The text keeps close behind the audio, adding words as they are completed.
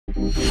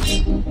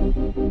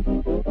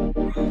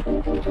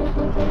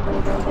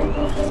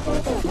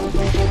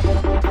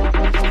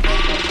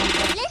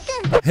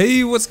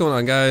Hey, what's going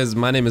on, guys?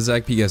 My name is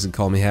Zach, you guys can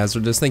call me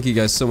Hazardous. Thank you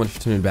guys so much for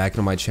tuning back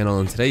into my channel.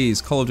 In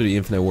today's Call of Duty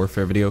Infinite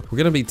Warfare video, we're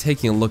going to be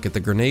taking a look at the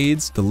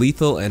grenades, the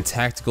lethal and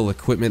tactical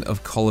equipment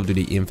of Call of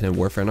Duty Infinite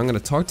Warfare, and I'm going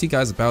to talk to you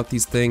guys about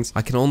these things.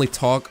 I can only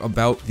talk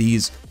about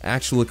these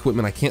actual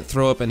equipment. I can't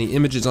throw up any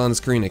images on the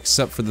screen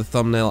except for the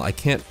thumbnail. I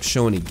can't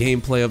show any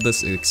gameplay of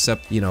this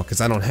except, because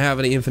I don't have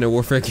any Infinite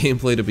Warfare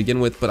gameplay to begin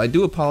with, but I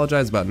do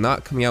apologize about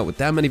not coming out with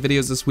that many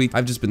videos this week.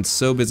 I've just been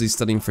so busy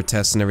studying for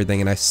tests and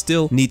everything, and I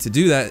still need to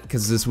do that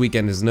because this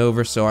weekend isn't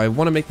over, so I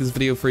want to make this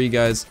video for you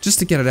guys just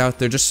to get it out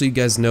there, just so you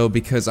guys know,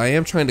 because I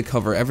am trying to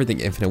cover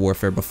everything Infinite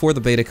Warfare before the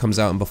beta comes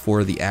out and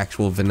before the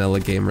actual vanilla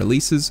game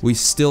releases. We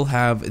still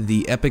have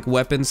the epic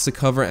weapons to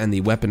cover and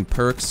the weapon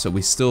perks, so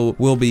we still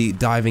will be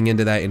diving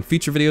into that in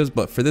future videos,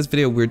 but for this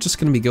video we're just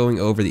going to be going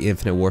over the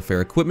Infinite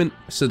Warfare equipment.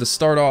 So to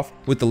start off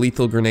with the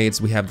lethal grenades,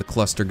 we have the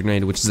cluster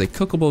grenade, which is a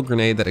cookable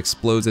grenade that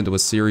explodes into a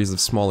series of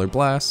smaller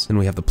blasts, and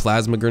we have the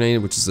plasma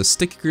grenade, which is a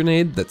sticky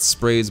grenade that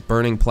sprays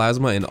burning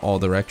plasma in all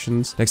directions.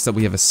 Next up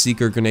we have a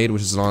seeker grenade,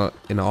 which is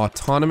an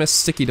autonomous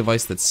sticky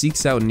device that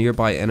seeks out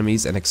nearby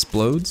enemies and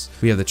explodes.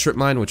 We have the trip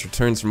mine, which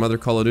returns from other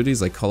Call of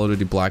Duties like Call of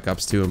Duty Black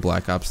Ops 2 and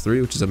Black Ops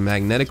 3, which is a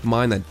magnetic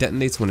mine that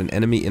detonates when an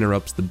enemy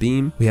interrupts the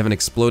beam. We have an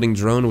exploding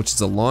drone, which is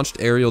a launched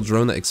aerial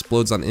drone that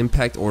explodes on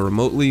impact or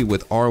remotely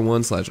with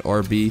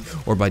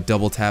R1/RB or by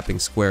double tapping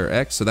square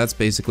X, so that's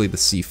basically the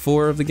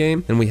C4 of the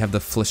game. And we have the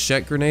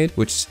Flechette Grenade,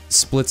 which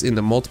splits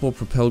into multiple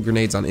propelled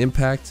grenades on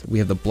impact. We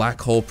have the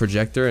black hole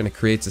projector, and it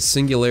creates a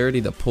singularity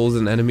that pulls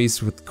in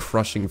enemies with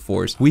crushing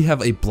force. We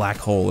have a black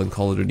hole in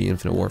Call of Duty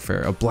Infinite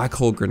Warfare, a black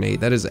hole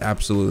grenade. That is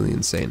absolutely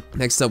insane.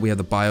 Next up we have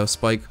the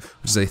biospike,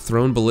 which is a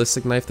thrown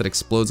ballistic knife that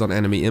explodes on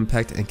enemy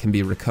impact and can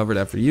be recovered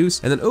after use.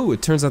 And then,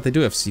 it turns out they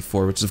do have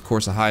C4, which is of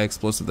course a high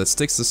explosive that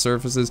sticks to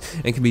surfaces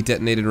and can be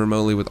detonated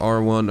remotely with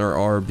R1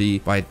 or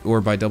RB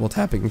by double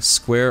tapping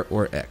square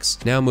or X.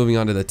 Now moving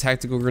on to the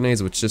tactical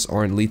grenades, which just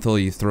aren't lethal.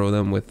 You throw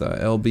them with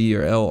LB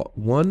or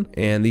L1,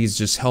 and these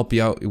just help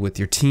you out with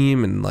your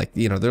team, and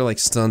they're like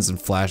stuns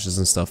and flashes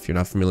and stuff if you're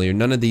not familiar.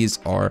 None of these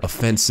are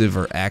offensive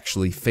or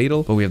actually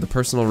fatal, but we have the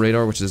personal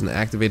radar, which is an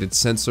activated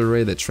sensor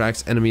array that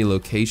tracks enemy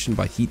location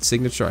by heat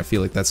signature. I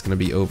feel like that's going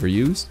to be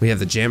overused. We have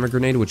the jammer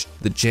grenade, which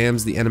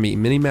jams the enemy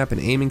minimap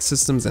and aiming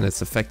systems, and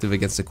it's effective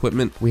against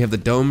equipment. We have the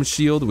dome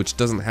shield, which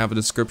doesn't have a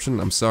description.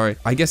 I'm sorry.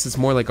 I guess it's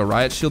more like a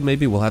riot shield,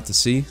 maybe. We'll have to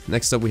see.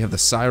 Next up we have the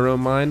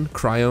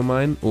cryo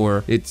mine,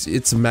 or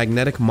it's a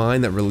magnetic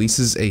mine that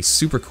releases a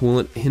super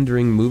coolant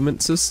hindering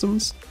movement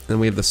systems. Then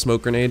we have the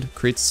smoke grenade,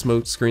 creates a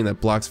smoke screen that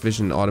blocks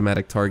vision and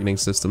automatic targeting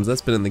systems.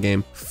 That's been in the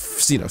game,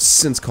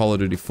 since Call of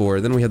Duty 4.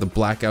 Then we have the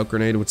blackout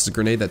grenade, which is a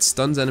grenade that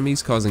stuns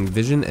enemies, causing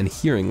vision and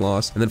hearing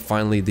loss. And then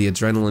finally the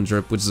adrenaline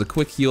drip, which is a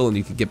quick heal and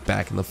you can get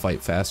back in the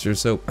fight faster.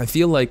 So I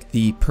feel like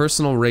the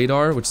personal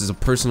radar, which is a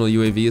personal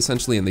UAV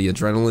essentially, and the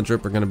adrenaline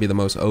drip are going to be the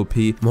most OP.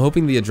 I'm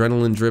hoping the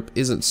adrenaline drip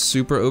isn't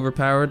super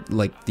overpowered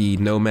like the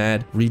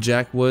Nomad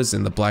rejack was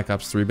in the Black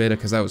Ops 3 beta,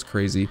 because that was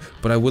crazy.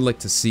 But I would like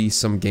to see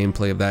some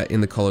gameplay of that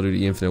in the Call of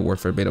Duty Infinite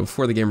Warfare beta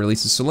before the game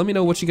releases. So let me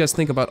know what you guys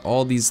think about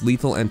all these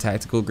lethal and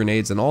tactical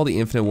grenades and all the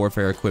Infinite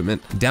Warfare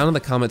equipment down in the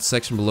comments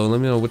section below.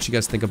 Let me know what you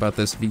guys think about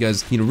this. If you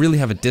guys really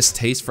have a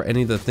distaste for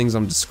any of the things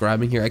I'm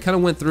describing here. I kind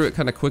of went through it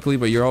kind of quickly,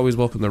 but you're always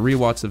welcome to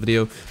rewatch the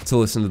video to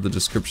listen to the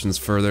descriptions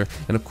further.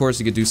 And of course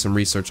you could do some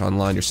research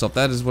online yourself.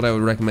 That is what I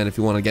would recommend if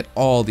you want to get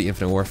all the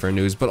Infinite Warfare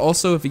news. But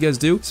also, if you guys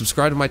do,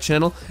 subscribe to my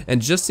channel.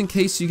 And just in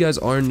case you guys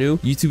are new,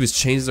 YouTube has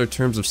changed their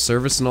terms of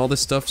service and all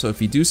this stuff, so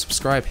if you do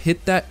subscribe,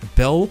 hit that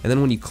bell, and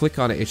then when you click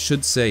on it, it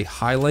should say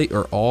highlight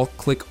or all.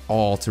 Click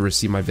all to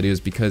receive my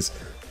videos, because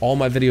all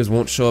my videos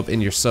won't show up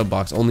in your sub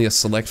box, only a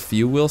select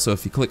few will. So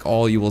if you click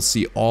all, you will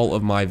see all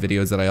of my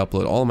videos that I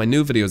upload, all of my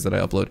new videos that I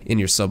upload in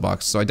your sub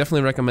box. So I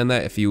definitely recommend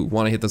that if you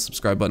want to hit the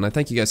subscribe button. I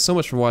thank you guys so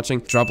much for watching.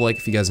 Drop a like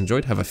if you guys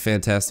enjoyed. Have a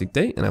fantastic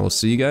day, and I will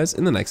see you guys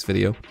in the next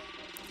video.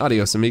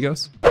 Adios,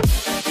 amigos.